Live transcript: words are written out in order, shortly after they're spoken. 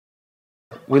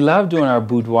We love doing our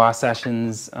boudoir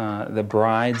sessions. The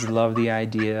brides love the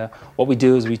idea. What we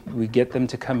do is we get them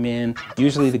to come in.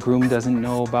 Usually the groom doesn't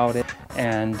know about it.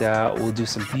 And we'll do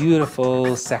some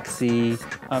beautiful, sexy,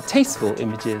 tasteful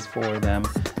images for them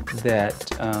that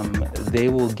they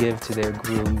will give to their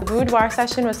groom. The boudoir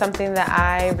session was something that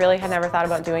I really had never thought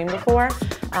about doing before.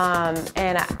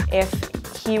 And if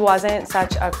he wasn't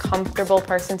such a comfortable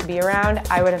person to be around,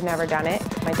 I would have never done it.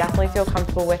 I definitely feel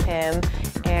comfortable with him.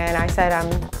 And I said,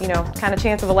 kind of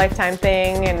chance of a lifetime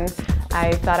thing, and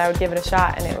I thought I would give it a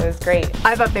shot, and it was great.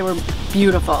 I thought they were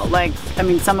beautiful.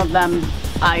 Some of them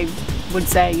I would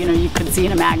say, you could see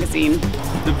in a magazine.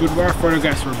 The boudoir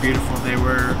photographs were beautiful. They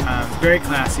were very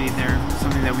classy. They're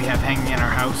something that we have hanging in our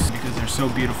house because they're so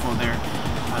beautiful. They're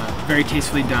very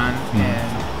tastefully done,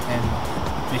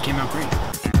 and they came out great.